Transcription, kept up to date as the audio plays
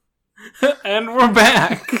And we're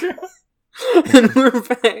back. And we're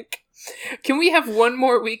back. Can we have one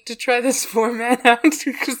more week to try this format out?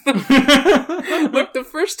 Because look, the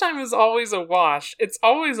first time is always a wash. It's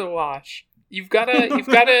always a wash. You've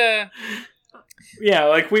gotta. Yeah,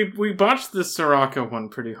 like we botched the Soraka one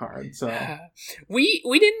pretty hard. So we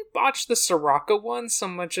didn't botch the Soraka one so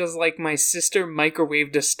much as like my sister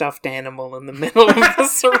microwaved a stuffed animal in the middle of the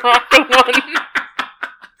Soraka one.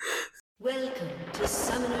 Welcome to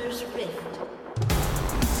Summoner's Rift.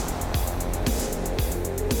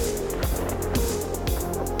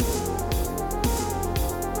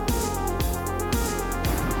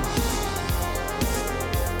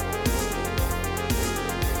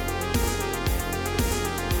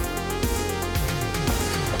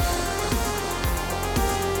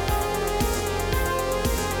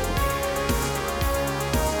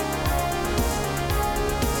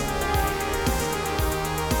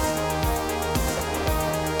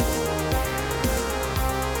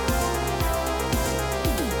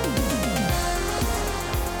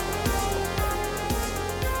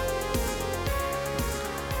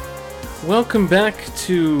 welcome back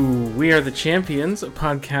to We Are the Champions, a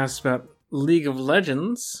podcast about League of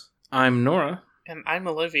Legends. I'm Nora. And I'm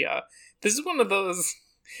Olivia. This is one of those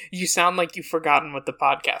you sound like you've forgotten what the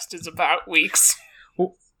podcast is about weeks.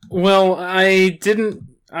 Well, we're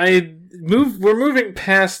moving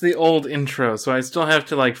past the old intro, so I still have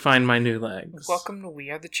to find my new legs. Welcome to We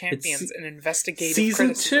Are the Champions, an investigative season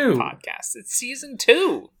criticism 2 podcast. It's season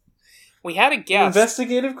 2. We had a guest.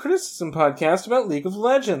 Investigative criticism podcast about League of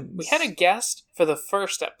Legends. We had a guest for the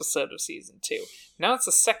first episode of season 2. Now it's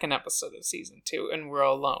the second episode of season 2, and we're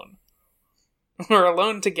alone. We're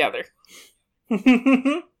alone together.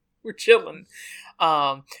 We're chilling.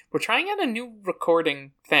 We're trying out a new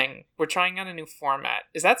recording thing. We're trying out a new format.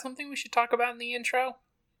 Is that something we should talk about in the intro?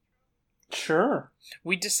 Sure.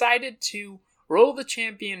 We decided to roll the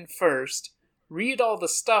champion first, read all the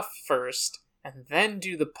stuff first, and then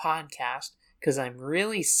do the podcast, because I'm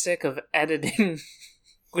really sick of editing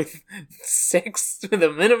with a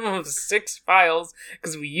minimum of 6 files,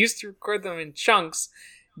 because we used to record them in chunks.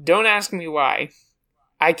 Don't ask me why.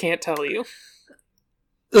 I can't tell you.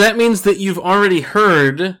 That means that you've already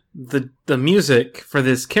heard the music for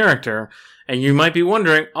this character, and you might be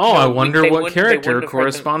wondering, I wonder what character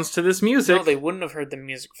corresponds to this music. No, they wouldn't have heard the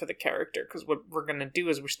music for the character, because what we're going to do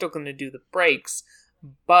is we're still going to do the breaks,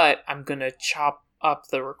 but I'm going to chop up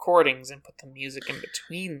the recordings and put the music in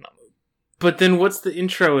between them. But then what's the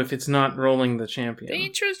intro if it's not rolling the champion? The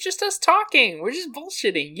intro is just us talking. We're just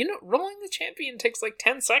bullshitting. Rolling the champion takes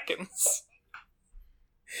 10 seconds.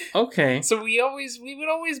 Okay. So we would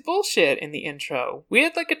always bullshit in the intro. We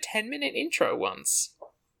had a 10-minute intro once.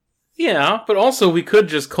 Yeah, but also we could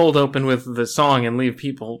just cold open with the song and leave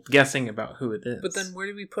people guessing about who it is. But then where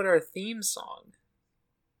do we put our theme song?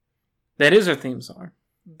 That is our theme song.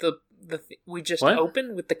 We just What?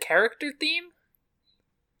 open with the character theme?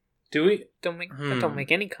 Do we? That don't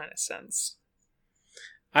make any kind of sense.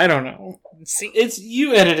 I don't know. See, It's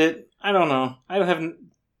you edit it. I don't know. I haven't.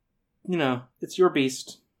 It's your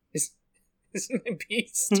beast. It's my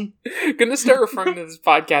beast. I'm gonna start referring to this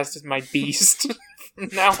podcast as my beast from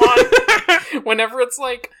now on. Whenever it's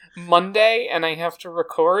Monday and I have to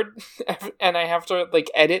record and I have to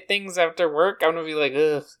edit things after work, I'm gonna be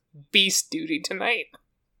ugh, beast duty tonight.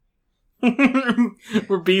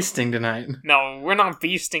 We're beasting tonight. No, we're not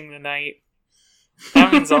beasting tonight.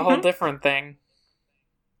 That means a whole different thing.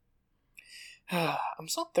 I'm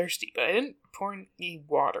so thirsty, but I didn't pour any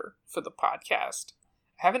water for the podcast.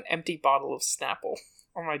 I have an empty bottle of Snapple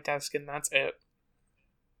on my desk, and that's it.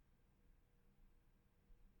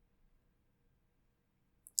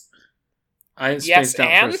 I spaced out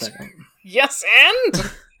and? for a second. Yes,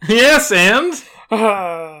 and? Yes, and?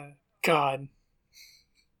 God.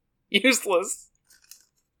 Useless.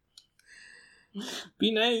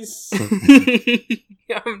 Be nice.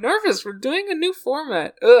 I'm nervous. We're doing a new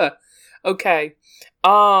format. Ugh. Okay.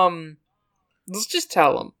 Let's just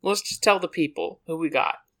tell them. Let's just tell the people who we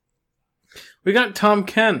got. We got Tahm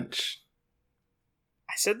Kench.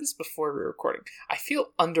 I said this before we were recording. I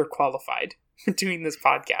feel underqualified for doing this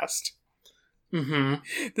podcast. Mm-hmm.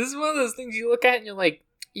 This is one of those things you look at and you're like,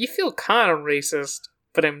 you feel kind of racist,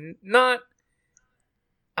 but I'm not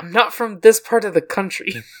from this part of the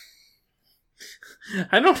country.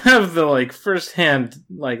 I don't have the first-hand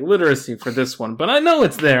literacy for this one, but I know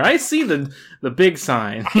it's there. I see the big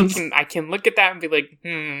signs. I can look at that and be like,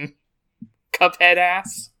 Cuphead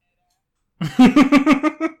ass.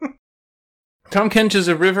 Tahm Kench is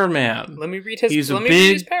a river man. Let me read his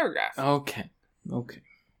paragraph. Okay.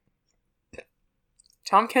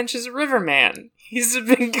 Tahm Kench is a river man. He's a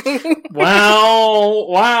big...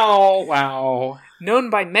 Wow.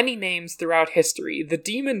 Known by many names throughout history, the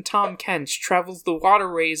demon Tahm Kench travels the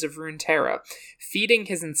waterways of Runeterra, feeding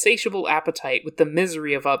his insatiable appetite with the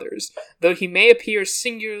misery of others. Though he may appear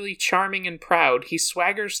singularly charming and proud, he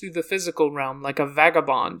swaggers through the physical realm like a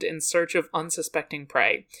vagabond in search of unsuspecting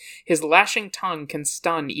prey. His lashing tongue can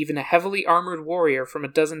stun even a heavily armored warrior from a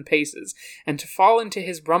dozen paces, and to fall into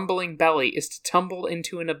his rumbling belly is to tumble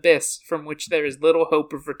into an abyss from which there is little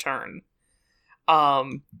hope of return.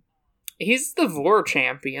 He's the Vor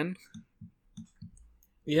champion.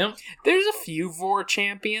 Yeah. There's a few Vor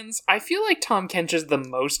champions. I feel like Tahm Kench is the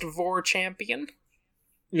most Vor champion.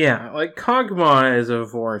 Yeah, like Kog'Maw is a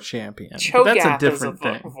Vor champion. Cho'Gath but that's a different is a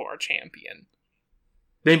thing. Vor champion.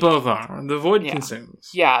 They both are. The Void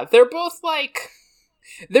consumes. Yeah, they're both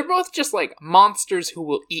just like monsters who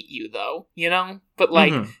will eat you, though, you know? But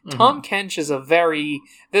like, Tahm Kench is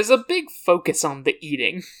there's a big focus on the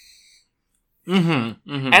eating.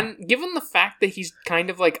 And given the fact that he's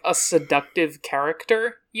kind of like a seductive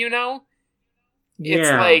character, you know?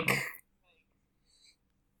 It's like...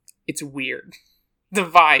 It's weird. The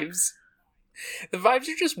vibes are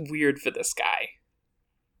just weird for this guy.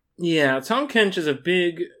 Yeah, Tahm Kench is a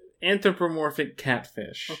big anthropomorphic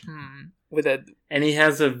catfish. And he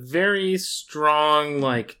has a very strong,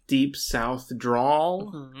 like, deep south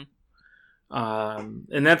drawl.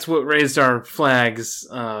 And that's what raised our flags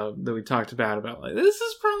that we talked about like, this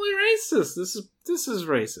is probably racist. This is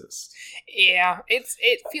racist. Yeah, it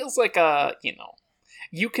feels like it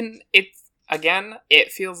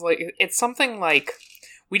feels like it's something like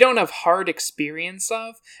we don't have hard experience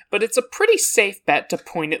of, but it's a pretty safe bet to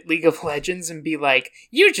point at League of Legends and be like,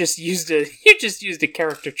 you just used a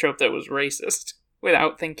character trope that was racist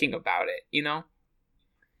without thinking about it, you know?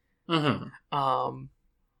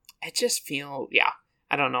 I just feel,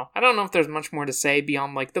 I don't know. I don't know if there's much more to say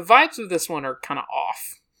beyond, like, the vibes of this one are kind of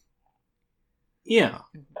off. Yeah.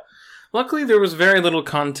 Luckily, there was very little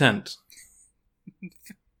content.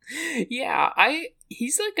 Yeah,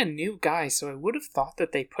 he's like a new guy, so I would have thought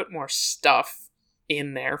that they put more stuff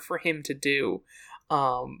in there for him to do.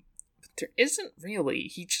 But there isn't really.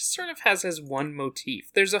 He just sort of has his one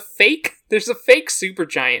motif. There's a fake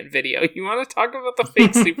Supergiant video. You want to talk about the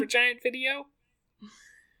fake Supergiant video?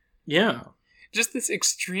 Yeah. Just this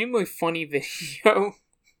extremely funny video.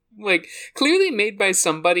 Like, clearly made by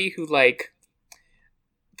somebody who, like,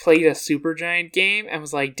 played a Supergiant game and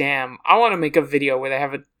was like, damn, I want to make a video where they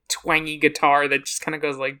have a twangy guitar that just kind of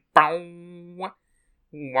goes like, bow,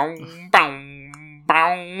 wow, bow,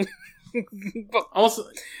 bow. Also,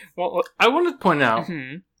 I want to point out,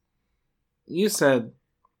 you said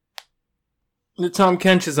that Tahm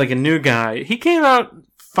Kench is like a new guy. He came out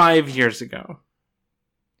 5 years ago.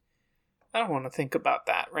 I don't want to think about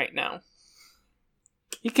that right now.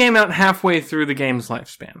 He came out halfway through the game's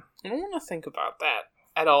lifespan. I don't want to think about that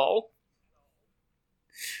at all.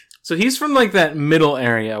 So he's from like that middle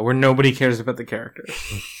area where nobody cares about the character.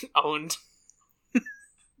 Owned.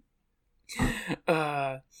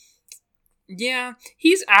 Yeah,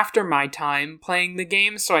 he's after my time playing the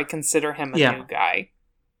game, so I consider him a new guy.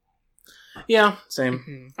 Yeah,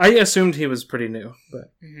 same. I assumed he was pretty new,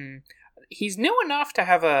 but he's new enough to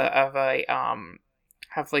have a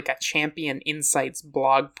Champion Insights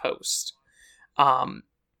blog post.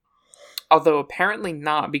 Although apparently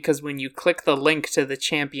not, because when you click the link to the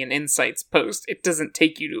Champion Insights post, it doesn't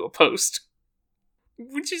take you to a post.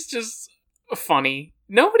 Which is just funny.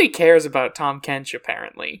 Nobody cares about Tahm Kench,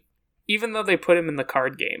 apparently. Even though they put him in the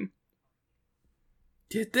card game.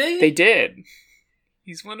 Did they? They did.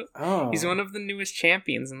 He's one of the newest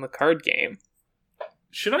champions in the card game.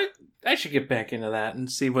 I should get back into that and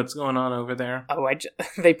see what's going on over there. Oh,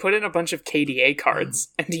 they put in a bunch of KDA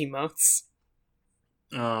cards and emotes.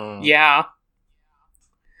 Oh. Yeah.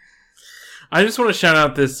 I just want to shout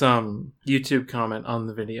out this YouTube comment on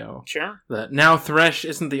the video. Sure. That now Thresh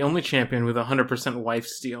isn't the only champion with 100% wife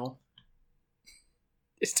steal.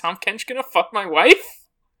 Is Tahm Kench gonna fuck my wife?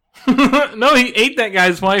 No, he ate that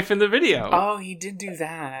guy's wife in the video. Oh, he did do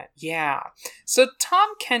that. Yeah. So Tahm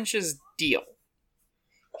Kench's deal.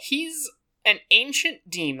 He's an ancient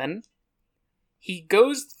demon. He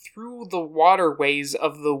goes through the waterways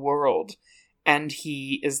of the world, and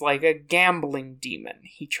he is like a gambling demon.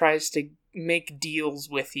 He tries to make deals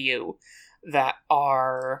with you that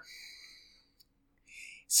are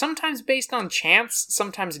sometimes based on chance,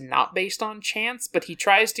 sometimes not based on chance, but he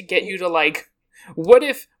tries to get you to like, what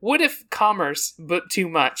if commerce, but too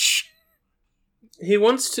much? He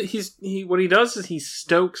wants to, what he does is he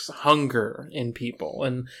stokes hunger in people,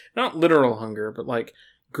 and not literal hunger, but like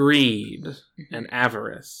greed and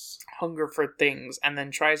avarice. hunger for things and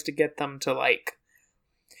then tries to get them to, like,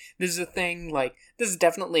 this is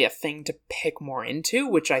definitely a thing to pick more into,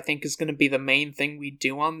 which I think is going to be the main thing we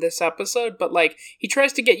do on this episode, but, like, he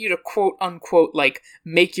tries to get you to quote-unquote, like,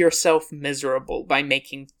 make yourself miserable by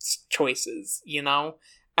making choices, you know?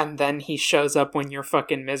 And then he shows up when you're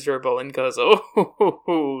fucking miserable and goes,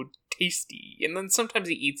 oh, tasty. And then sometimes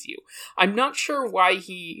he eats you. I'm not sure why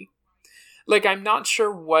I'm not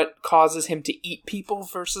sure what causes him to eat people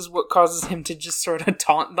versus what causes him to just sort of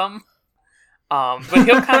taunt them. But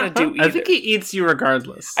he'll kind of do either. I think he eats you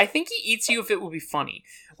regardless. I think he eats you if it will be funny.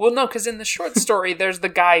 Well, no, because in the short story, there's the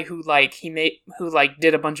guy who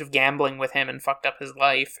did a bunch of gambling with him and fucked up his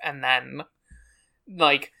life, and then,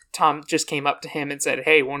 like, Tom just came up to him and said,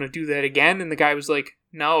 hey, want to do that again? And the guy was like,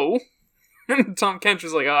 no. And Tahm Kench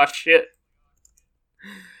was like, oh, shit.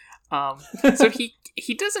 So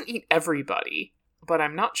he doesn't eat everybody, but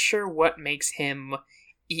I'm not sure what makes him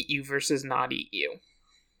eat you versus not eat you.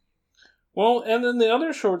 Well, and then the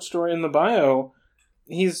other short story in the bio,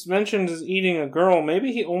 he's mentioned as eating a girl.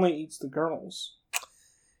 Maybe he only eats the girls.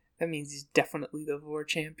 That means he's definitely the vor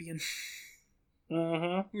champion.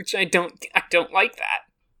 Mm-hmm. Which I don't like that.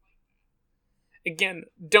 Again,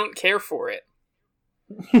 don't care for it.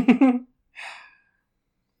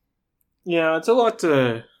 Yeah, it's a lot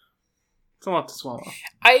to swallow.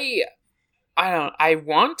 I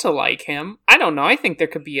want to like him. I don't know. I think there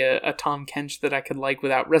could be a Tahm Kench that I could like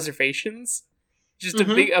without reservations. Just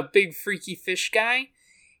a big freaky fish guy.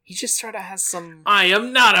 He just sort of has some... I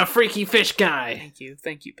am not a freaky fish guy.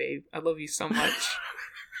 Thank you, babe. I love you so much.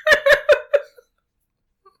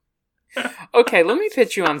 Okay, let me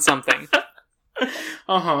pitch you on something.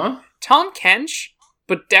 Tahm Kench,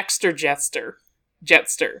 but Dexter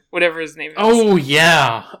Jetster, whatever his name is. Oh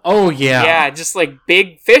yeah. Yeah, just like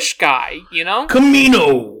big fish guy, you know?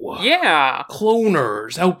 Camino! Yeah.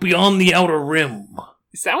 Cloners out beyond the outer rim.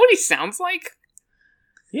 Is that what he sounds like?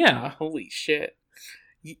 Yeah. Holy shit.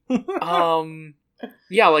 Yeah,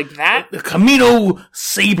 like that. The Camino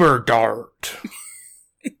Saber Dart.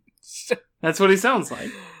 That's what he sounds like.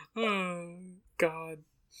 Oh, God.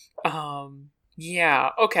 Yeah,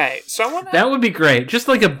 okay, so I wanna... That would be great. Just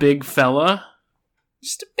like a big fella.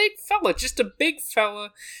 Just a big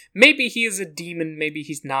fella. Maybe he is a demon, maybe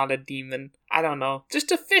he's not a demon. I don't know.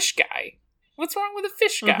 Just a fish guy. What's wrong with a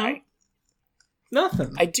fish guy?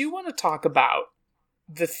 Nothing. I do want to talk about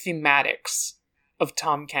the thematics of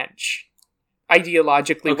Tahm Kench.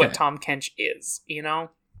 Ideologically, what Tahm Kench is, you know?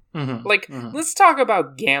 Let's talk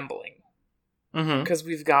about gambling. Because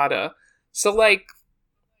we've gotta... So, like,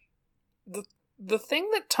 the thing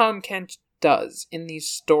that Tahm Kench does in these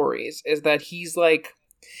stories is that he's like,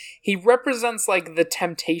 he represents like the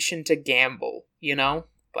temptation to gamble, you know?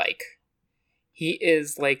 Like, he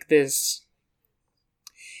is like this,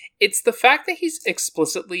 it's the fact that he's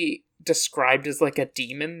explicitly described as like a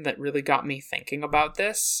demon that really got me thinking about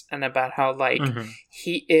this, and about how like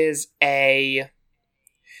he is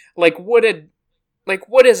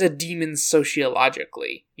what is a demon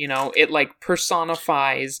sociologically, you know? It like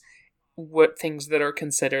personifies what things that are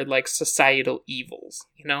considered like societal evils,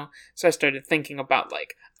 you know? So I started thinking about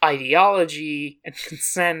like ideology and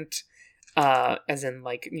consent, as in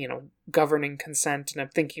like, you know, governing consent, and I'm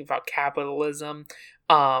thinking about capitalism.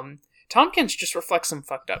 Tahm Kench just reflects some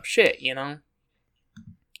fucked up shit, you know?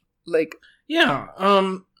 Like, yeah,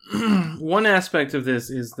 one aspect of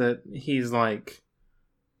this is that he's like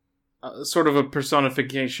sort of a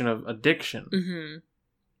personification of addiction.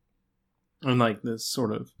 And like this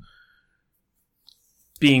sort of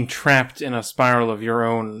being trapped in a spiral of your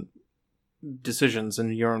own decisions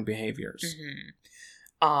and your own behaviors.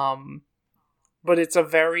 But it's a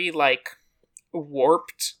very, like,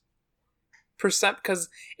 warped because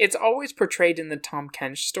it's always portrayed in the Tahm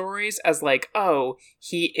Kench stories as, like, oh,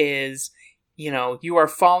 he is, you know, you are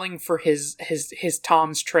falling for his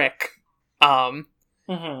Tom's trick. By,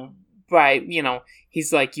 you know,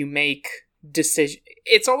 he's like, you make decisions.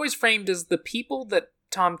 It's always framed as the people that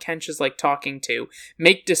Tahm Kench is like talking to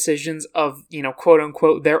make decisions of, you know, quote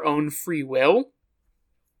unquote their own free will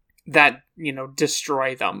that, you know,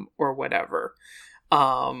 destroy them or whatever.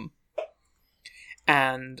 And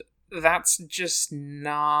that's just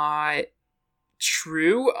not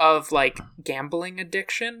true of like gambling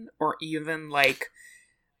addiction or even like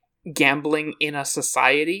gambling in a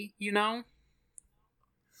society, you know?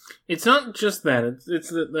 It's not just that. It's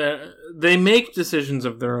that they make decisions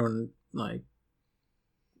of their own like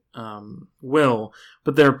will,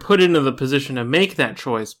 but they're put into the position to make that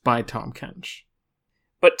choice by Tahm Kench.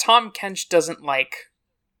 But Tahm Kench doesn't like...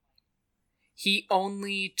 He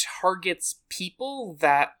only targets people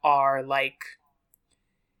that are, like,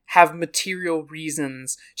 have material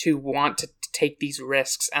reasons to want to take these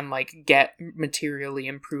risks and, like, get materially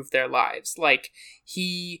improve their lives. Like,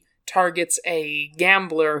 he targets a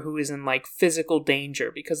gambler who is in, like, physical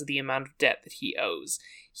danger because of the amount of debt that he owes.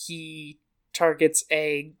 He targets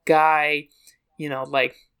a guy, you know,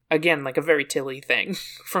 like, again, like a very Tilly thing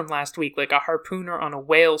from last week, like a harpooner on a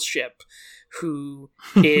whale ship who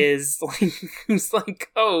is like, who's like,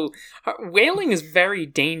 oh, whaling is very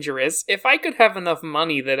dangerous. If I could have enough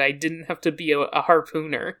money that I didn't have to be a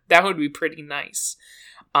harpooner, that would be pretty nice.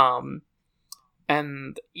 And,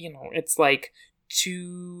 you know, it's like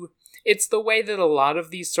it's the way that a lot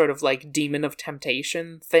of these sort of like demon of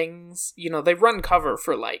temptation things, you know, they run cover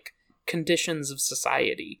for like conditions of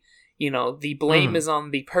society. You know, the blame is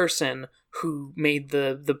on the person who made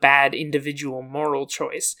the bad individual moral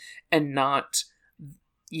choice, and not,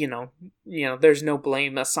 you know, there's no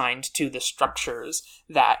blame assigned to the structures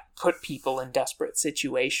that put people in desperate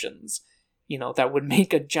situations. You know, that would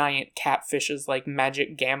make a giant catfish's like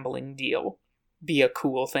magic gambling deal be a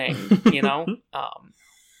cool thing, you know?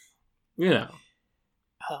 Yeah.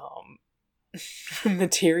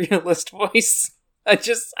 Materialist voice. I've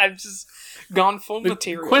just gone full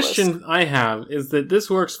materialist. The question I have is that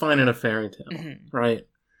this works fine in a fairy tale, right?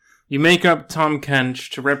 You make up Tahm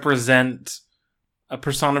Kench to represent a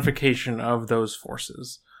personification of those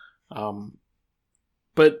forces.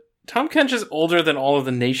 But Tahm Kench is older than all of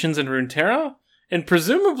the nations in Runeterra, and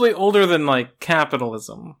presumably older than, like,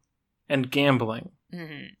 capitalism and gambling.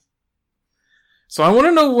 So I want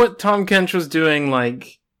to know what Tahm Kench was doing,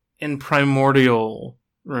 like, in primordial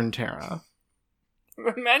Runeterra. I'm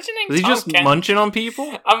imagining was he just munching on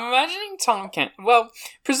people? I'm imagining Tahm Kench. Well,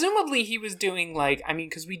 presumably he was doing, like, I mean,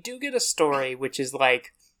 because we do get a story which is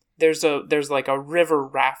like there's like a river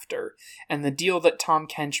rafter, and the deal that Tahm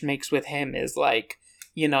Kench makes with him is like,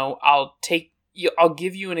 you know, I'll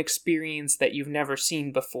give you an experience that you've never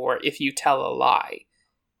seen before if you tell a lie,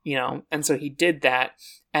 you know. And so he did that,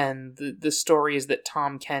 and the story is that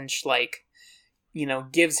Tahm Kench, like, you know,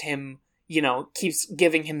 gives him, you know, keeps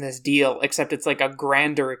giving him this deal, except it's like a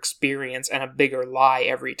grander experience and a bigger lie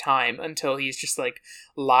every time, until he's just like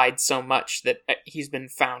lied so much that he's been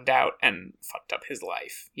found out and fucked up his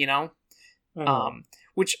life, you know?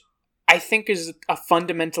 Which I think is a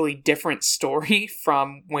fundamentally different story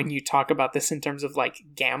from when you talk about this in terms of like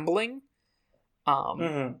gambling.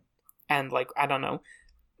 And like, I don't know,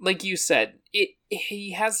 like you said,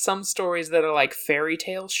 he has some stories that are like fairy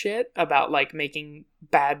tale shit about like making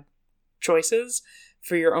bad choices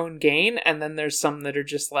for your own gain, and then there's some that are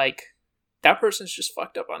just like, that person's just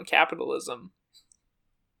fucked up on capitalism.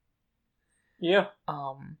 Yeah.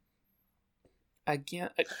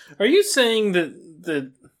 Again, are you saying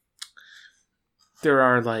that there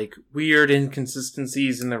are like weird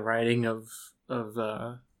inconsistencies in the writing of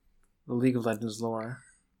the League of Legends lore?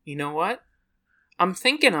 You know what? I'm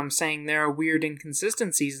saying there are weird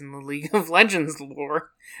inconsistencies in the League of Legends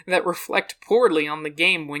lore that reflect poorly on the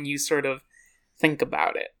game when you sort of think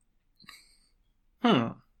about it.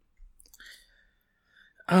 Do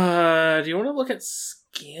you want to look at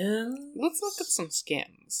skins? Let's look at some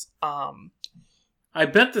skins. I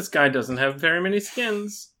bet this guy doesn't have very many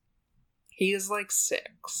skins. He is like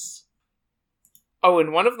 6. Oh,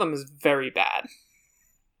 and one of them is very bad.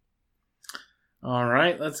 All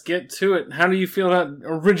right, let's get to it. How do you feel about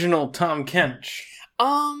original Tahm Kench?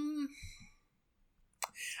 I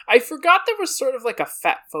forgot there was sort of like a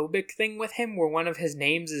fat-phobic thing with him where one of his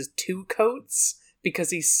names is Two Coats because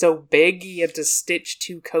he's so big he had to stitch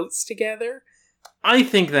 2 coats together. I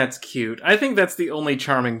think that's cute. I think that's the only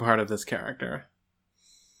charming part of this character.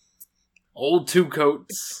 Old Two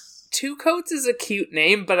Coats. Two Coats is a cute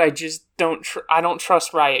name, but I just don't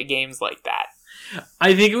trust Riot Games like that.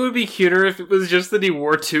 I think it would be cuter if it was just that he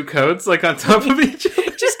wore 2 coats, like, on top of each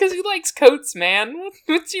other. Just because he likes coats, man.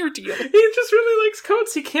 What's your deal? He just really likes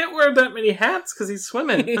coats. He can't wear that many hats because he's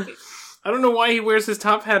swimming. I don't know why he wears his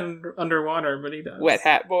top hat underwater, but he does. Wet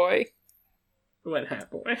hat boy. Wet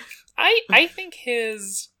hat boy. I think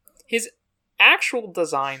his actual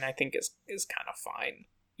design, I think, is kind of fine,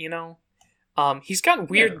 you know? He's got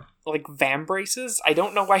weird, like, Vam braces. I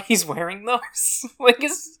don't know why he's wearing those. Like,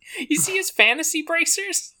 you see his fantasy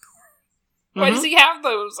bracers? Why does he have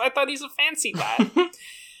those? I thought he's a fancy lad.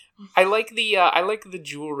 I like the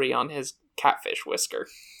jewelry on his catfish whisker.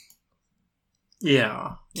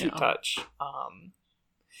 Yeah. To touch.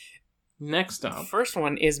 Next up. First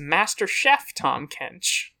one is Master Chef Tahm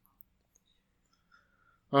Kench.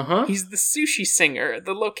 He's the sushi singer,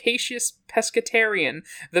 the loquacious pescatarian,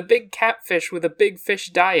 the big catfish with a big fish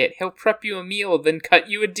diet. He'll prep you a meal, then cut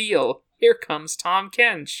you a deal. Here comes Tahm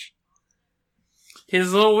Kench.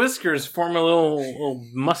 His little whiskers form a little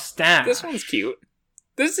mustache. This one's cute.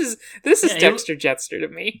 This is Dexter Jetster to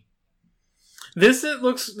me. This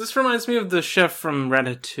reminds me of the chef from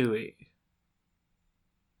Ratatouille.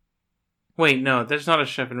 Wait, no, there's not a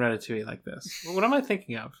chef in Ratatouille like this. What am I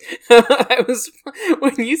thinking of?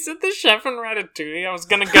 When you said the chef in Ratatouille, I was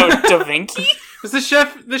gonna go Da Vinci. The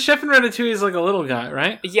chef in Ratatouille is like a little guy,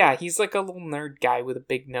 right? Yeah, he's like a little nerd guy with a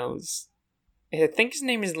big nose. I think his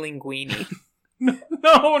name is Linguini.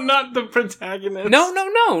 No, not the protagonist.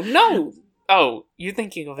 No. Oh, you're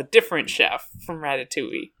thinking of a different chef from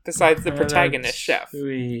Ratatouille besides the protagonist chef.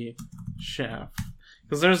 Ratatouille chef.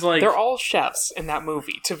 Because there's like... They're all chefs in that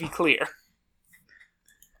movie, to be clear.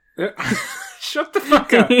 Shut the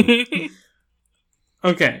fuck up.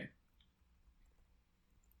 Okay.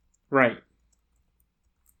 Right.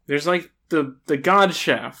 There's like the god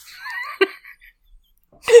chef.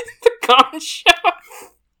 The god chef?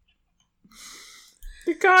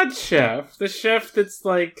 The god chef. The chef that's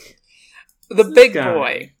like... The big guy.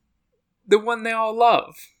 Boy. The one they all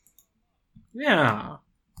love. Yeah.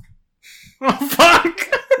 Oh, fuck!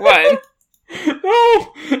 What?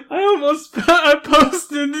 No! I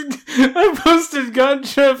posted God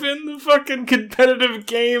Chef in the fucking competitive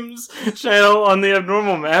games channel on the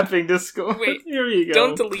Abnormal Mapping Discord. Wait, here you go.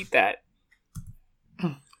 Don't delete that.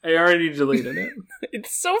 I already deleted it.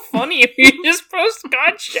 It's so funny if you just post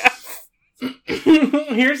God Chef.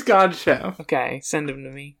 Here's God Chef. Okay, send him to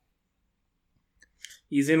me.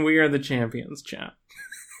 He's in We Are the Champions chat.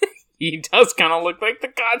 He does kind of look like the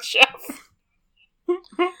God Chef.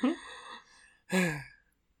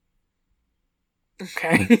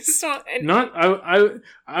 Okay, so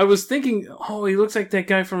I was thinking, oh, he looks like that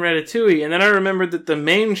guy from Ratatouille, and then I remembered that the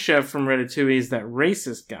main chef from Ratatouille is that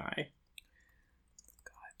racist guy.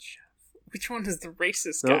 God Chef. Which one is the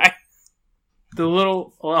racist guy? The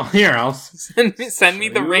little. Well, here I'll send me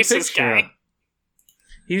the racist guy.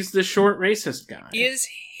 He's the short racist guy. Is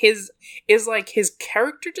like his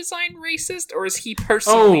character design racist, or is he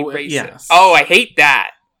personally racist? Yes. Oh, I hate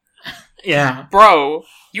that. Yeah, bro,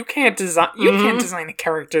 you can't design a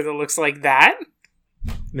character that looks like that.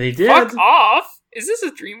 They did. Fuck off. Is this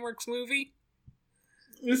a DreamWorks movie?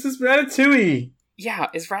 This is Ratatouille. Yeah,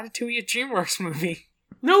 is Ratatouille a DreamWorks movie?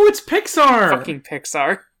 No, it's Pixar. Fucking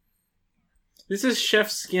Pixar. This is Chef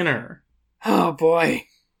Skinner. Oh boy.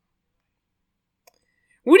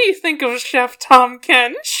 What do you think of Chef Tahm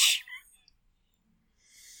Kench?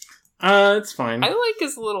 It's fine. I like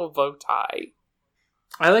his little bow tie.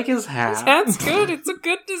 I like his hat. His hat's good. It's a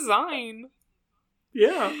good design.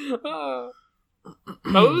 Yeah.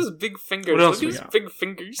 Those big fingers. What else Look at his big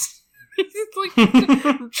fingers. He's like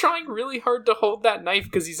trying really hard to hold that knife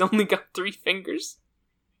because he's only got 3 fingers.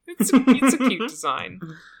 It's a cute design.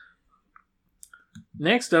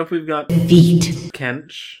 Next up, we've got Feet.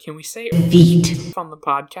 Kench. Can we say Feet on the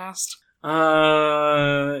podcast?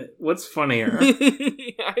 What's funnier?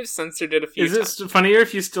 I've censored it a few times. Is it funnier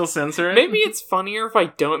if you still censor it? Maybe it's funnier if I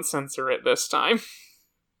don't censor it this time.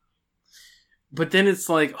 But then it's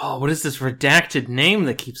like, oh, what is this redacted name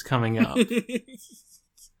that keeps coming up?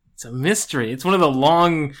 It's a mystery. It's one of the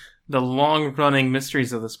long-running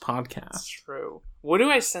mysteries of this podcast. That's true. What do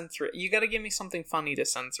I censor it? You gotta give me something funny to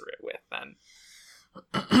censor it with, then.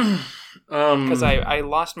 Because I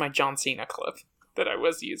lost my John Cena clip that I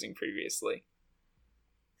was using previously.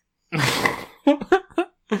 I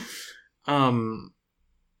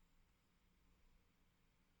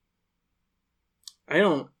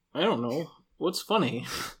don't know. What's funny?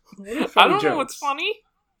 I don't know what's funny.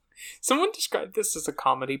 Someone described this as a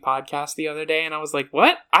comedy podcast the other day, and I was like,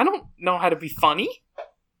 what? I don't know how to be funny.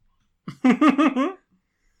 You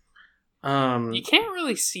can't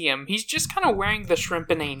really see him. He's just kind of wearing the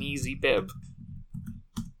shrimp and ain't easy bib.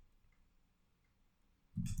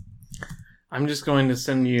 I'm just going to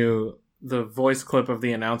send you the voice clip of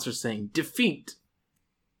the announcer saying, defeat.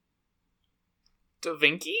 Da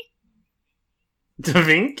Vinci? Da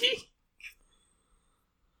Vinci?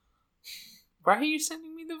 Why are you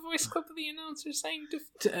sending me the voice clip of the announcer saying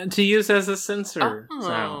defeat? To use as a censor.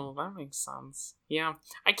 Oh, that makes sense. Yeah.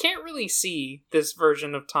 I can't really see this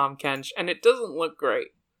version of Tahm Kench, and it doesn't look great.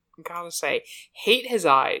 I gotta say. Hate his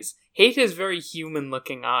eyes. Hate his very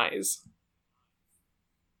human-looking eyes.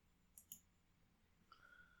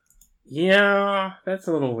 Yeah, that's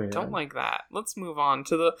a little weird. Don't like that. Let's move on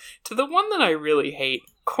to the one that I really hate.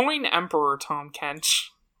 Coin Emperor Tahm Kench.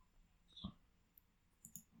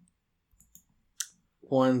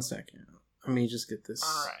 1 second. Let me just get this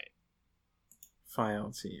Alright.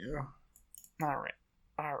 file to you. Alright.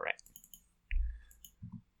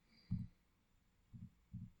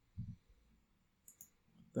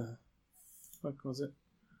 The fuck was it?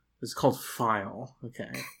 It's called File.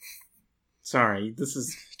 Okay. Sorry, this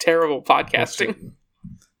is... Terrible podcasting.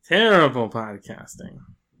 Terrible podcasting.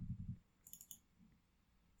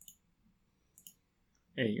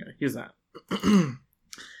 There you go. Use that.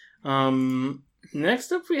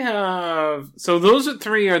 Next up we have... So those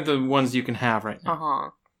three are the ones you can have right now. Uh-huh.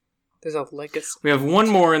 There's a legacy. We have one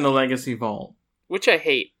more in the Legacy Vault. Which I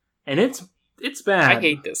hate. And it's bad. I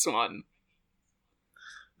hate this one.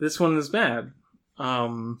 This one is bad.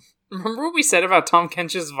 Remember what we said about Tahm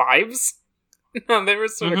Kench's vibes? No, they were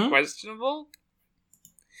sort of questionable.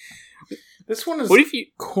 This one is what if you,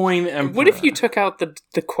 Coin Emperor. What if you took out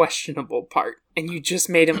the questionable part and you just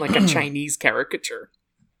made him like a Chinese caricature?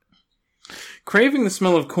 Craving the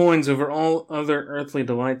smell of coins over all other earthly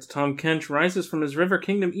delights, Tahm Kench rises from his river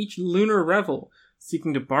kingdom each lunar revel,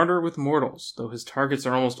 seeking to barter with mortals. Though his targets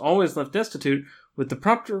are almost always left destitute, with the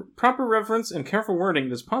proper reverence and careful wording,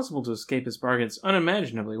 it is possible to escape his bargains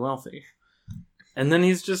unimaginably wealthy. And then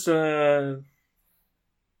he's just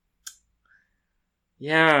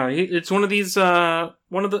yeah, it's one of these,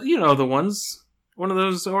 one of the, you know, the ones, one of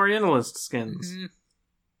those Orientalist skins. Mm-hmm.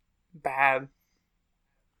 Bad.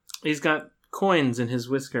 He's got coins in his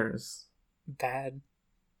whiskers. Bad.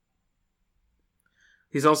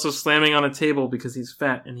 He's also slamming on a table because he's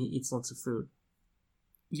fat and he eats lots of food.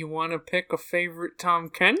 You want to pick a favorite Tahm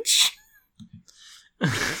Kench?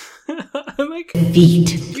 I like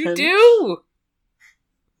Feet. You do?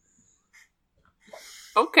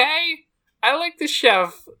 Okay. I like the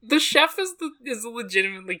chef. The chef is a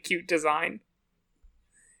legitimately cute design.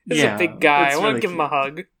 He's a big guy. I want to give him a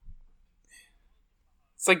hug.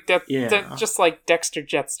 It's like just like Dexter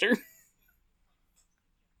Jetster.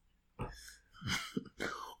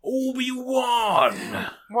 Obi-Wan!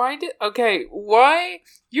 Why?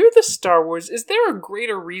 You're the Star Wars. Is there a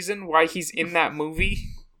greater reason why he's in that movie?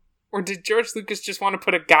 Or did George Lucas just want to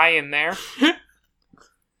put a guy in there?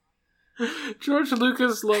 George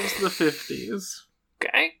Lucas loves the 50s.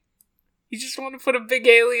 Okay. He just wanted to put a big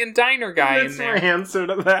alien diner guy in there. That's my answer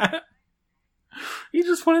to that. He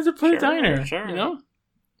just wanted to put a diner, you know?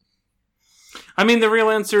 I mean, the real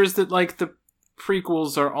answer is that, like, the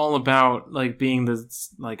prequels are all about, like, being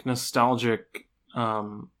this, like, nostalgic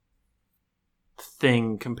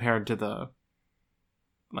thing compared to the,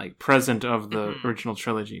 like, present of the original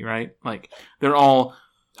trilogy, right? Like, they're all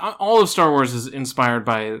of Star Wars is inspired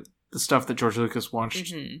by the stuff that George Lucas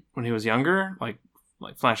watched when he was younger, like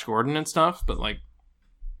Flash Gordon and stuff, but, like,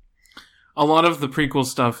 a lot of the prequel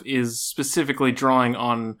stuff is specifically drawing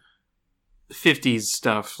on 50s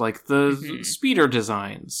stuff, like the speeder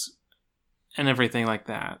designs and everything like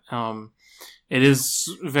that. It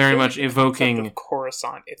is very much evoking... Of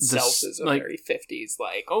Coruscant itself is a very 50s,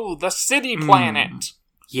 like, oh, the city planet!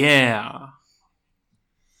 Yeah.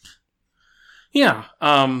 Yeah.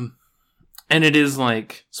 And it is,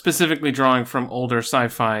 like, specifically drawing from older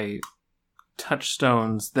sci-fi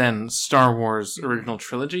touchstones than Star Wars original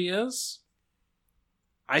trilogy is.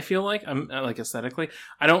 I feel like, like, aesthetically.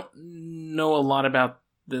 I don't know a lot about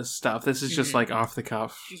this stuff. This is just, like,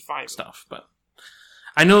 off-the-cuff stuff, but...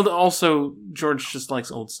 I know that also George just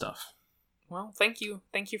likes old stuff. Well, thank you.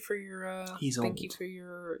 Thank you for your, He's thank old. you for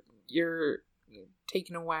your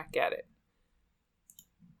taking a whack at it.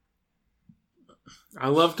 I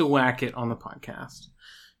love to whack it on the podcast.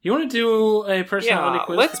 You want to do a personality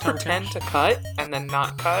quiz? Let's pretend to cut and then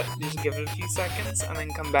not cut. Just give it a few seconds and then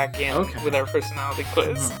come back in with our personality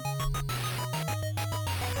quiz.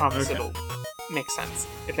 Promise it'll make sense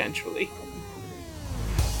eventually.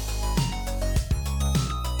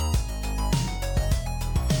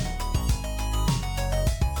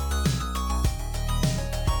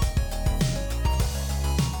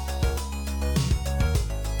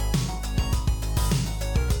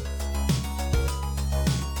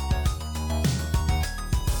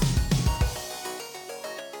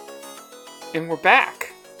 And we're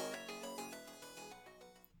back.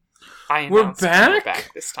 We're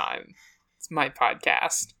back this time. It's my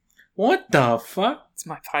podcast. What the fuck? It's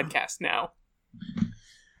my podcast now.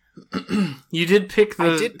 You did pick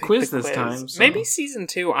the quiz this time. So. Maybe season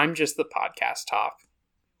 2, I'm just the podcast top.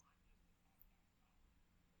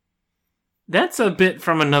 That's a bit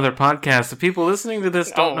from another podcast. The people listening to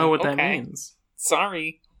this don't know what that means.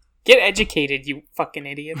 Sorry. Get educated, you fucking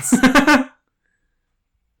idiots.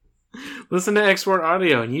 Listen to Export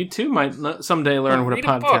Audio, and you too might someday learn what a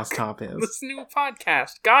podcast top is. Listen to a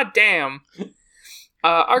podcast. God damn.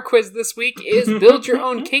 Our quiz this week is Build Your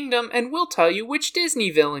Own Kingdom, and we'll tell you which Disney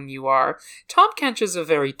villain you are. Tahm Kench is a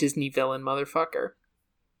very Disney villain, motherfucker.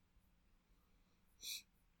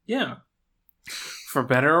 Yeah. For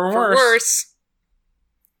better or worse. For worse.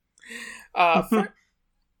 No,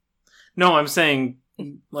 I'm saying,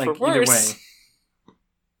 like, either way.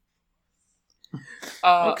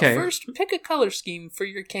 Okay. First, pick a color scheme for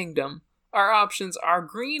your kingdom. Our options are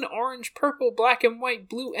green, orange, purple, black and white,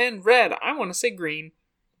 blue, and red. I want to say green.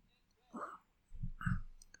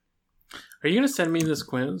 Are you going to send me this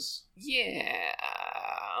quiz? Yeah,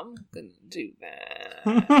 I'm going to do that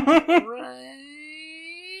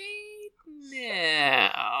right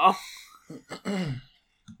now.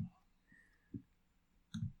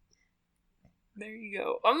 There you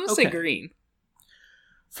go. I'm going to say green.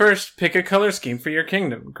 First, pick a color scheme for your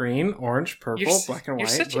kingdom. Green, orange, purple, black and white. You're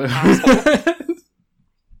such an asshole.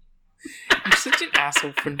 You're such an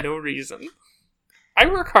asshole for no reason. I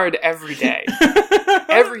work hard every day.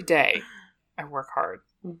 Every day, I work hard.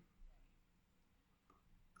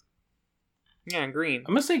 Yeah, green.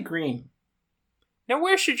 I'm going to say green. Now,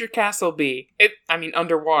 where should your castle be?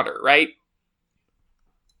 Underwater, right?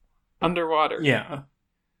 Underwater. Yeah.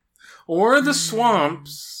 Or the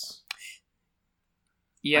swamps.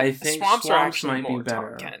 Yeah, I think swamps are actually might more be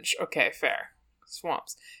better. Tahm Kench. Okay, fair.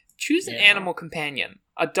 Swamps. Choose an animal companion.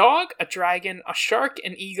 A dog, a dragon, a shark,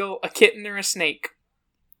 an eagle, a kitten, or a snake.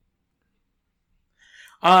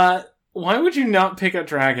 Why would you not pick a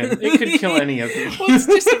dragon? It could kill any of them. Well, it's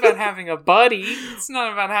just about having a buddy. It's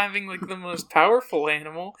not about having, like, the most powerful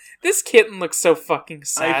animal. This kitten looks so fucking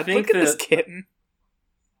sad. Look at this kitten.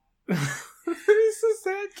 It's a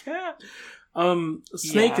sad cat.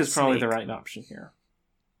 Snake is probably the right option here.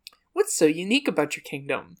 What's so unique about your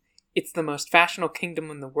kingdom? It's the most fashionable kingdom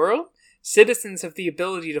in the world. Citizens have the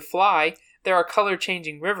ability to fly. There are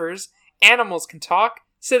color-changing rivers. Animals can talk.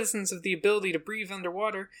 Citizens have the ability to breathe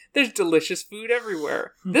underwater. There's delicious food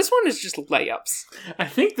everywhere. This one is just layups. I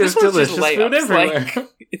think there's delicious food everywhere. Like,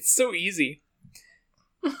 it's so easy.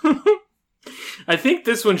 I think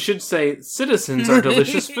this one should say, citizens are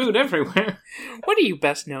delicious food everywhere. What are you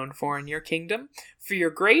best known for in your kingdom? For your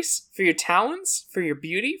grace? For your talents? For your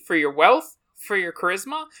beauty? For your wealth? For your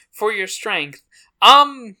charisma? For your strength?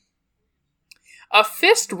 A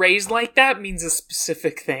fist raised like that means a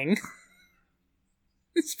specific thing.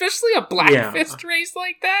 Especially a black fist raised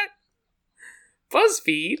like that.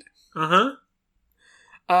 BuzzFeed.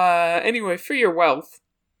 Anyway, for your wealth.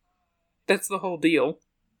 That's the whole deal.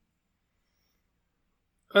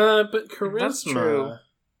 But charisma. That's true.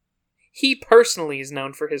 He personally is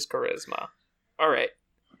known for his charisma. Alright.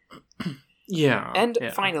 Yeah. And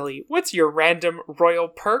finally, what's your random royal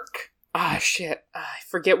perk? Ah, shit. I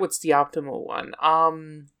forget what's the optimal one.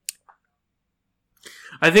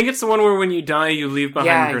 I think it's the one where when you die, you leave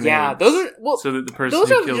behind grenades. Yeah, those are, well, so that the person those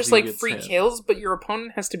who are kills just you like gets free hit. kills, but your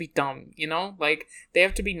opponent has to be dumb, you know? Like, they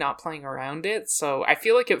have to be not playing around it, so I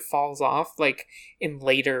feel like it falls off, like, in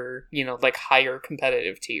later, you know, like, higher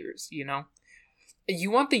competitive tiers, you know?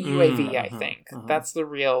 You want the UAV, I think. That's the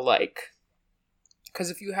real, like...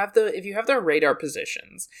 Because if you have the radar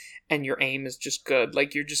positions, and your aim is just good,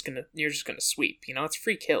 like, you're just gonna sweep, you know? It's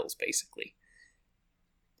free kills, basically.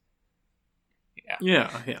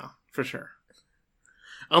 Yeah, for sure.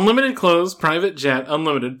 Unlimited clothes, private jet,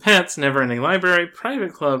 unlimited pets, never-ending library,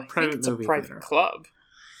 private club, private movie theater. Club.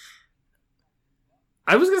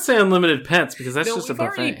 I was gonna say unlimited pets because that's just a buffet.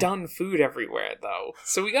 We've already done food everywhere, though,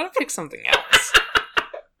 so we gotta pick something else.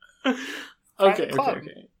 Okay.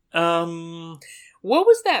 What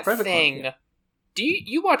was that private thing? Club, Do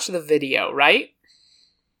you watch the video, right?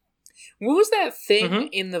 What was that thing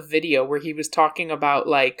in the video where he was talking about,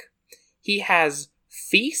 like, he has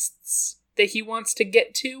feasts that he wants to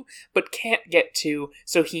get to, but can't get to,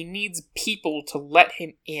 so he needs people to let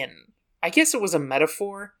him in. I guess it was a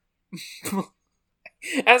metaphor.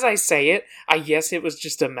 As I say it, I guess it was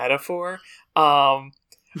just a metaphor. But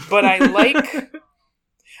I like...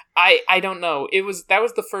 I don't know. That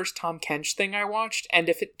was the first Tahm Kench thing I watched, and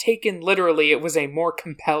if it taken literally, it was a more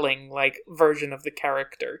compelling, like, version of the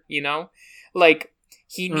character, you know? Like...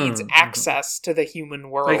 He needs access to the human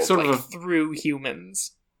world, like, sort of through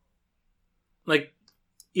humans. Like,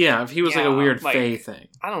 yeah, if he was like a weird Fae thing.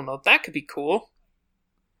 I don't know, that could be cool.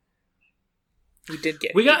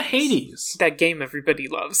 We got Hades. That game everybody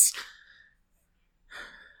loves.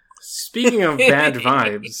 Speaking of bad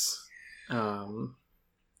vibes,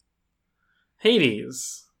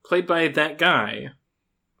 Hades, played by that guy.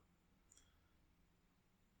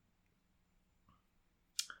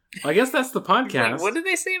 I guess that's the podcast. Wait, what did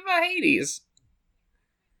they say about Hades?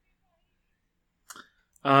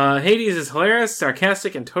 Hades is hilarious,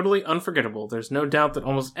 sarcastic, and totally unforgettable. There's no doubt that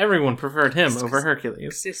almost everyone preferred him over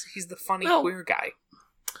Hercules. He's the funny queer guy.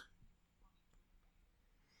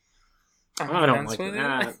 I don't like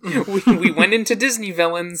that. we went into Disney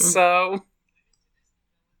villains, so...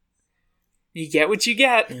 You get what you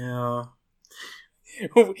get. Yeah.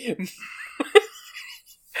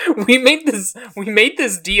 We made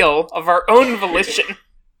this deal of our own volition.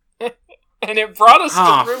 And it brought us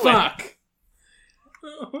to ruin. Fuck.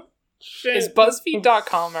 Shit. Is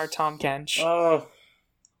BuzzFeed.com our Tahm Kench? Oh.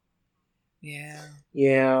 Yeah.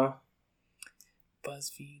 Yeah.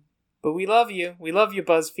 BuzzFeed. But we love you. We love you,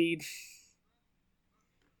 BuzzFeed.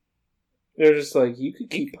 They're just like, you could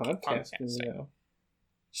keep podcasting, you know.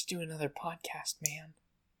 Just do another podcast, man.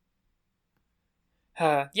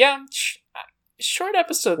 Yeah, short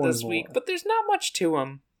episode this week, but there's not much to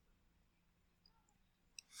him.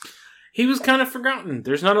 He was kind of forgotten.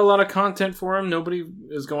 There's not a lot of content for him. Nobody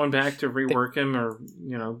is going back to rework him or,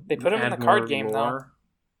 you know, they put him in the card game, though.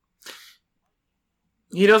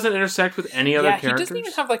 He doesn't intersect with any other characters. He doesn't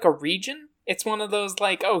even have, like, a region. It's one of those,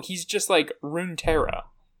 like, oh, he's just, like, Runeterra.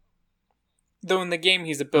 Though in the game,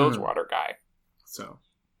 he's a Bilgewater guy. So.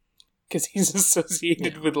 Because he's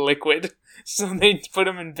associated with Liquid. So they put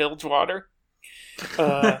him in Bilgewater.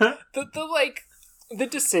 The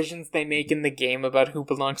decisions they make in the game about who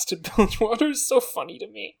belongs to Bilgewater is so funny to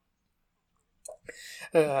me.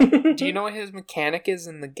 Do you know what his mechanic is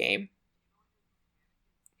in the game?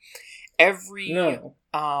 Every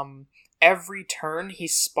turn he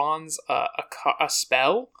spawns a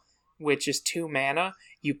spell, which is 2 mana.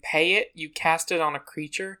 You pay it, you cast it on a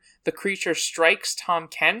creature. The creature strikes Tahm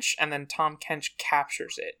Kench, and then Tahm Kench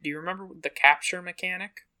captures it. Do you remember the capture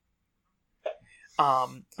mechanic?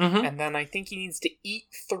 And then I think he needs to eat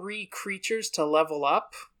 3 creatures to level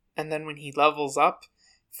up. And then when he levels up,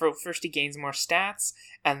 first he gains more stats.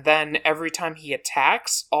 And then every time he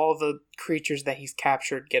attacks, all the creatures that he's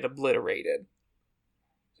captured get obliterated.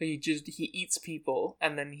 So he eats people,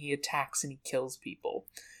 and then he attacks and he kills people.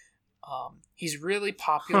 He's really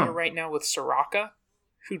popular right now with Soraka,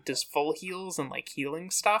 who does full heals and like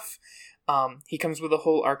healing stuff. He comes with a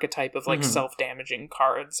whole archetype of like self-damaging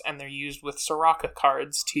cards, and they're used with Soraka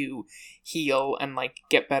cards to heal and like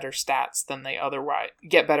get better stats than they otherwise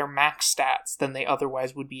get better max stats than they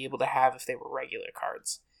otherwise would be able to have if they were regular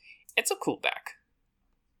cards. It's a cool deck.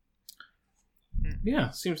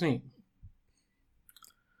 Yeah, seems neat.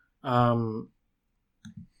 I'm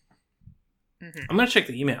gonna check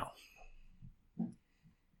the email.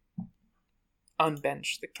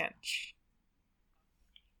 Unbench the Kench.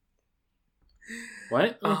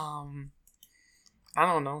 What? I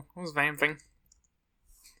don't know. I was vamping.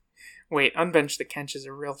 Wait, Unbench the Kench is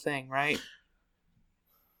a real thing, right?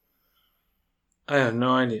 I have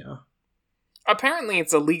no idea. Apparently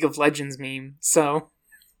it's a League of Legends meme, so...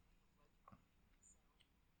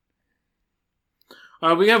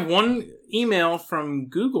 We have one email from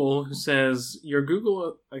Google who says, your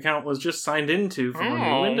Google account was just signed into from a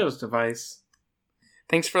new Windows device.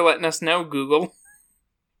 Thanks for letting us know, Google.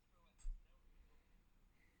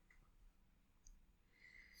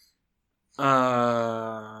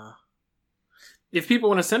 If people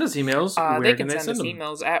want to send us emails, where they can send us them?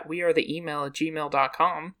 emails at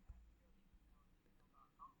wearetheemail@gmail.com.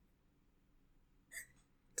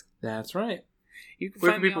 That's right.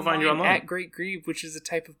 Where can people find you online? At Great Grieve, which is a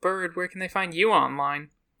type of bird. Where can they find you online?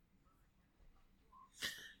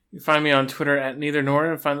 You can find me on Twitter at neither nor,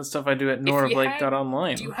 and find the stuff I do at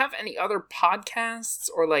norablake.online. Do you have any other podcasts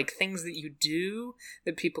or like things that you do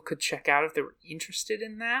that people could check out if they were interested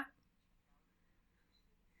in that?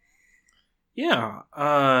 Yeah,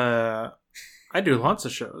 I do lots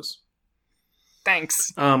of shows.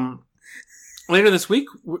 Thanks. Later this week...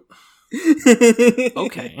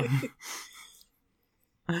 Okay.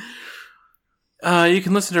 You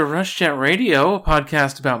can listen to Rush Chat Radio, a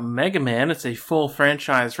podcast about Mega Man. It's a full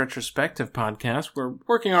franchise retrospective podcast. We're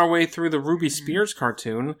working our way through the Ruby Spears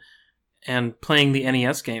cartoon and playing the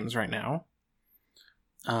NES games right now.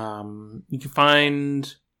 You can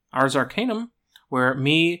find Ars Arcanum, where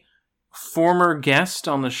me, former guest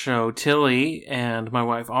on the show, Tilly, and my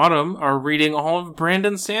wife, Autumn, are reading all of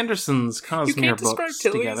Brandon Sanderson's Cosmere books together. You can't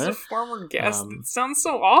describe Tilly as a former guest. It sounds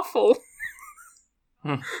so awful.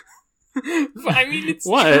 I mean, it's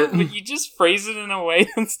true, but you just phrase it in a way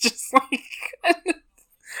that's just like...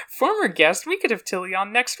 former guest, we could have Tilly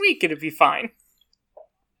on next week, it'd be fine.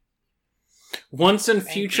 Once and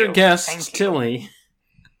future guest, Tilly.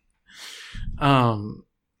 We're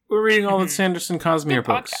reading all the Sanderson Cosmere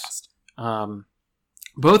books. Podcast.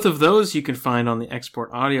 Both of those you can find on the Export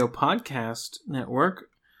Audio Podcast Network,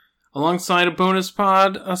 alongside a bonus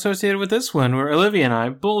pod associated with this one, where Olivia and I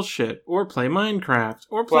bullshit, or play Minecraft,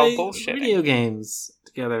 or play video games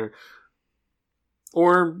together,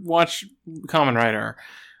 or watch Kamen Rider.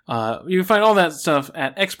 You can find all that stuff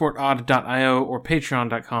at exportaud.io or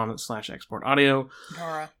patreon.com/exportaudio.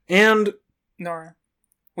 Nora. And Nora,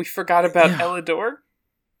 we forgot about Elidor.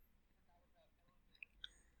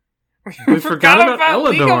 We forgot about Elidor.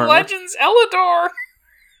 League of Legends Elidor.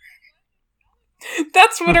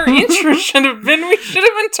 That's what our intro should have been. We should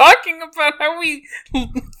have been talking about how we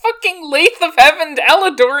fucking Lathe of Heaven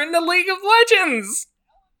Elidor in the League of Legends.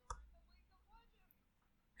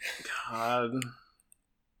 God.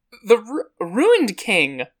 The Ruined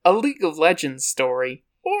King, a League of Legends story,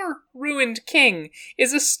 or Ruined King,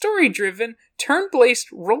 is a story-driven,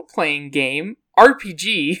 turn-based role-playing game,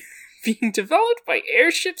 RPG, being developed by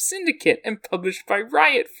Airship Syndicate and published by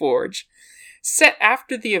Riot Forge. Set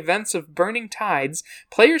after the events of Burning Tides,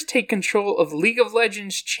 players take control of League of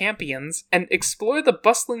Legends champions and explore the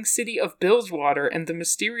bustling city of Bilgewater and the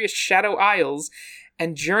mysterious Shadow Isles,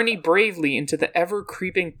 and journey bravely into the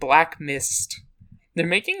ever-creeping Black Mist. They're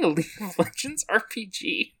making a League of Legends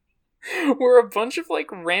RPG, where a bunch of,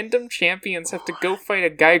 random champions have to go fight a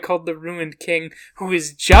guy called the Ruined King, who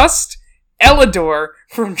is just Elidor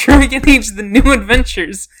from Dragon Age The New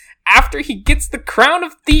Adventures, after he gets the Crown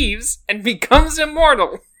of Thieves and becomes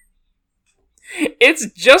immortal. It's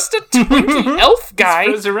just a twinky elf guy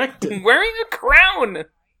wearing a crown.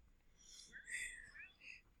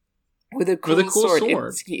 With a cool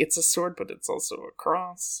sword. It's a sword, but it's also a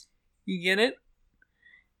cross. You get it?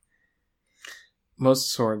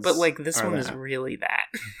 Most swords. But this one is really that.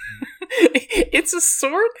 It's a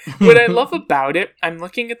sword. What I love about it, I'm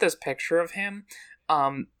looking at this picture of him,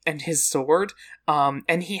 and his sword,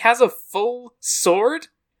 and he has a full sword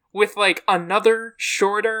with another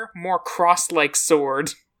shorter, more cross-like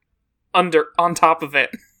sword on top of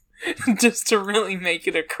it. Just to really make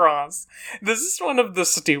it a cross. This is one of the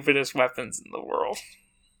stupidest weapons in the world.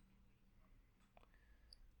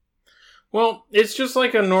 Well, it's just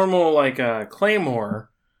like a normal,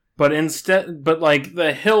 claymore, but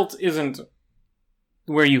the hilt isn't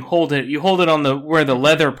where you hold it. You hold it on where the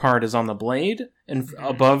leather part is on the blade and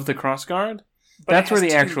above the crossguard. That's where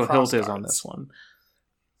the actual hilt is on this one.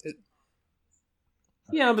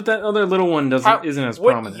 Yeah, but that other little one isn't as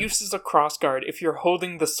prominent. What use is a crossguard if you're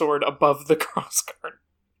holding the sword above the crossguard?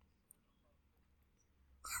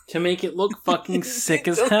 To make it look fucking sick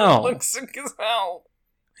as hell. Look sick as hell.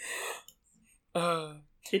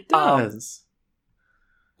 It does.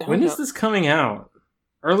 When is this coming out?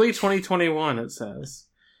 Early 2021, it says.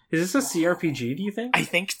 Is this a CRPG, do you think? I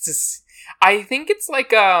think it's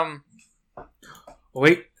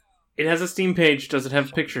Wait, it has a Steam page. Does it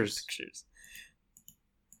have pictures?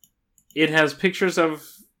 It has pictures of...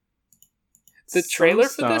 The trailer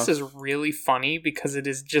for this is really funny because it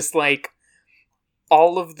is just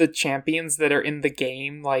all of the champions that are in the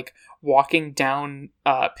game, walking down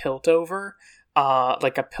Piltover, a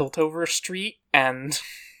Piltover street, and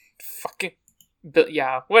fucking...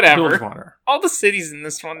 yeah, whatever. Bilgewater. All the cities in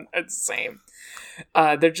this one are the same.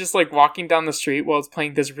 They're just walking down the street while it's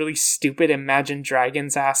playing this really stupid Imagine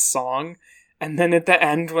Dragons ass song. And then at the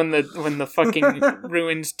end, when the fucking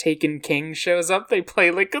ruined Taken King shows up, they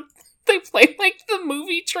play the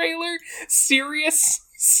movie trailer serious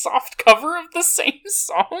soft cover of the same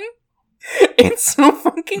song. It's so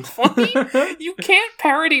fucking funny. You can't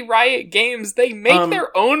parody Riot Games; they make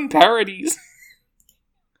their own parodies.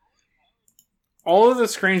 All of the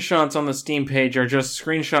screenshots on the Steam page are just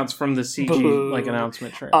screenshots from the CG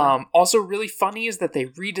announcement trailer. Also really funny is that they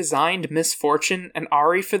redesigned Miss Fortune and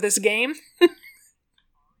Ari for this game.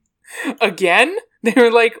 Again, they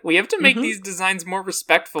were we have to make these designs more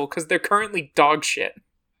respectful because they're currently dog shit.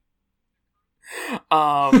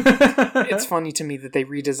 It's funny to me that they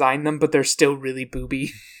redesigned them, but they're still really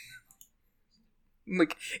booby.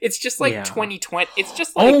 It's just 2020. It's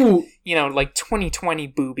just 2020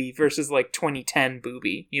 booby versus 2010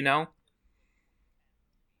 booby, you know?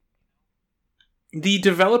 The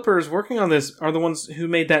developers working on this are the ones who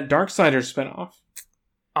made that Darksiders spinoff.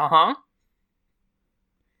 Uh-huh.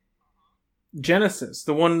 Genesis,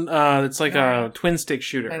 the one that's a twin stick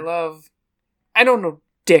shooter. I don't know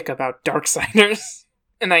dick about Darksiders,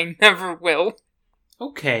 and I never will.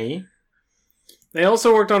 Okay. They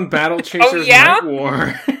also worked on Battle Chasers Night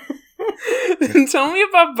War. Tell me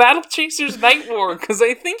about Battle Chasers Night War, because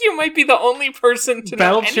I think you might be the only person to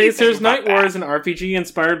know anything Chasers about Night War is an RPG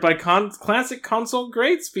inspired by classic console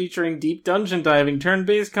greats, featuring deep dungeon diving,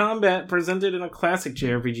 turn-based combat presented in a classic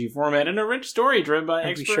JRPG format, and a rich story driven by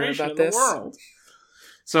exploration of the world.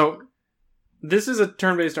 So, this is a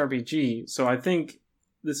turn-based RPG, so I think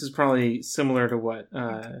this is probably similar to what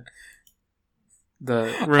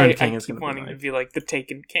the Ruined King is going to be. I keep wanting to be like the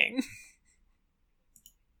Taken King.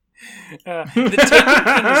 The Taken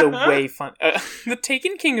King is a way fun. The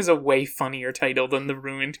Taken King is a way funnier title than the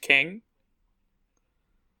Ruined King.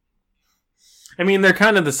 I mean, they're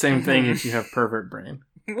kind of the same thing if you have pervert brain.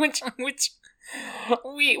 Which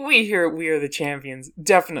we here at We Are the Champions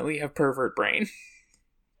definitely have pervert brain.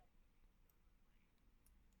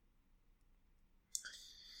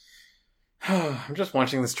 I'm just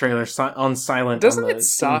watching this trailer on silent. Doesn't on the it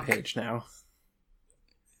suck? Page now.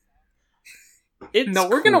 No,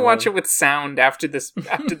 we're gonna watch it with sound after this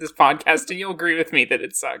podcast, and you'll agree with me that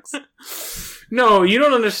it sucks. No, you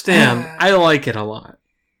don't understand. I like it a lot.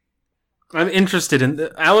 I'm interested in the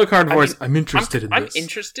Alucard voice. I'm interested in this. I'm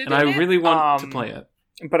interested in it. And I really want to play it.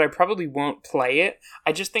 But I probably won't play it.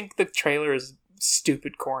 I just think the trailer is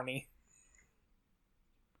stupid corny.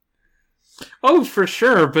 Oh, for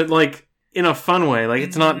sure, but like in a fun way. Like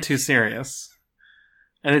it's not too serious.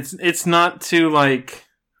 And it's not too like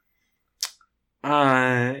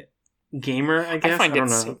gamer, I guess. I find it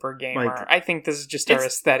super gamer. Like, I think this is just our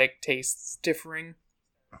aesthetic tastes differing.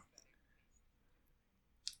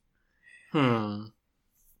 I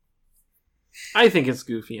think it's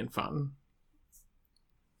goofy and fun.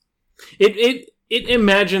 It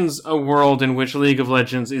imagines a world in which League of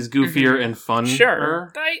Legends is goofier and fun.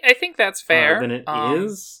 Sure, I think that's fair. Than it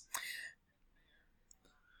is.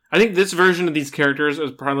 I think this version of these characters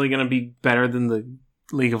is probably going to be better than the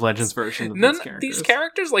League of Legends version of these characters. These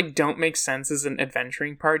characters like don't make sense as an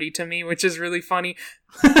adventuring party to me, which is really funny.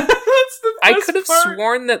 I could have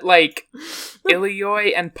sworn that, like,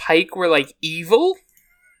 Ilioi and Pyke were, like, evil.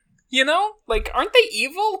 You know? Like, aren't they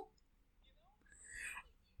evil?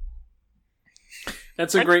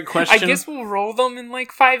 That's a great question. I guess we'll roll them in,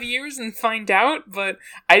 like, 5 years and find out, but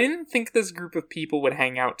I didn't think this group of people would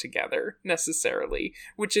hang out together, necessarily.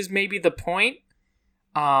 Which is maybe the point.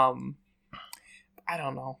 I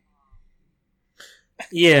don't know.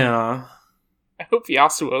 Yeah. I hope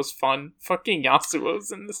Yasuo's fun. Fucking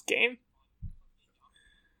Yasuo's in this game.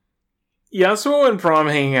 Yasuo and Prom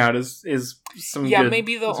hanging out is some good,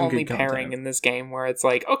 maybe the only pairing in this game where it's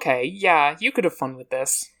like, okay, yeah, you could have fun with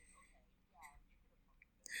this.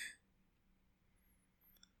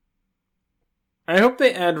 I hope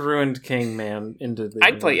they add Ruined King Man into the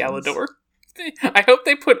I'd play Elidor. I hope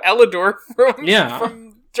they put Elidor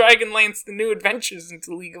from Dragonlance The New Adventures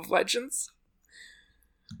into League of Legends.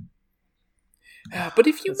 But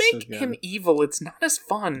if you make him evil, it's not as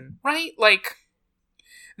fun, right? Like,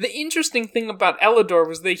 the interesting thing about Elidor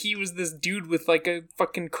was that he was this dude with, like, a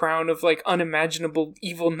fucking crown of, like, unimaginable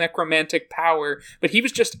evil necromantic power, but he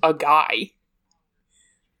was just a guy.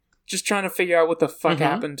 Just trying to figure out what the fuck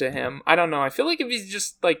happened to him. I don't know. I feel like if he's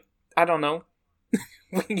just, like, I don't know,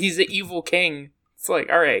 he's an evil king, it's like,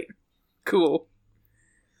 alright, cool.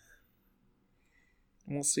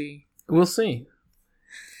 We'll see. We'll see.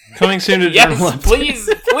 Coming soon to Yes, Journal please,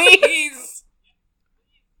 please!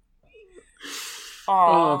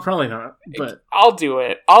 Oh, probably not, but I'll do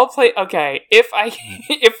it. I'll play. Okay,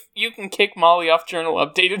 if you can kick Molly off Journal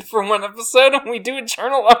Updated for one episode, and we do a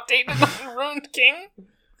Journal Updated on Ruined King,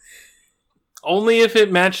 only if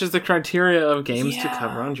it matches the criteria of games to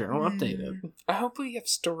cover on Journal Updated. I hope we have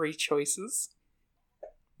story choices.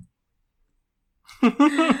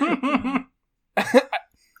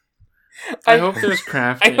 I hope there's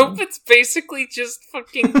crafting. I hope it's basically just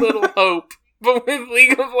fucking Little Hope, but with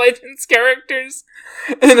League of Legends characters,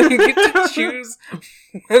 and I get to choose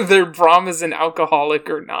whether Braum is an alcoholic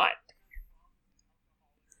or not.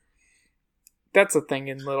 That's a thing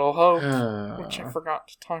in Little Hope, which I forgot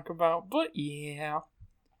to talk about, but yeah.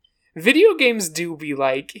 Video games do be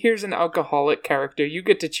like, here's an alcoholic character, you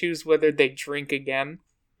get to choose whether they drink again.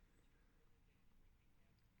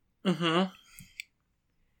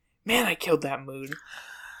 Man, I killed that mood.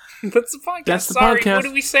 That's the podcast. That's the Sorry, podcast. What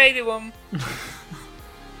do we say to him?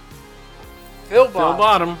 Phil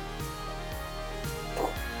Bottom.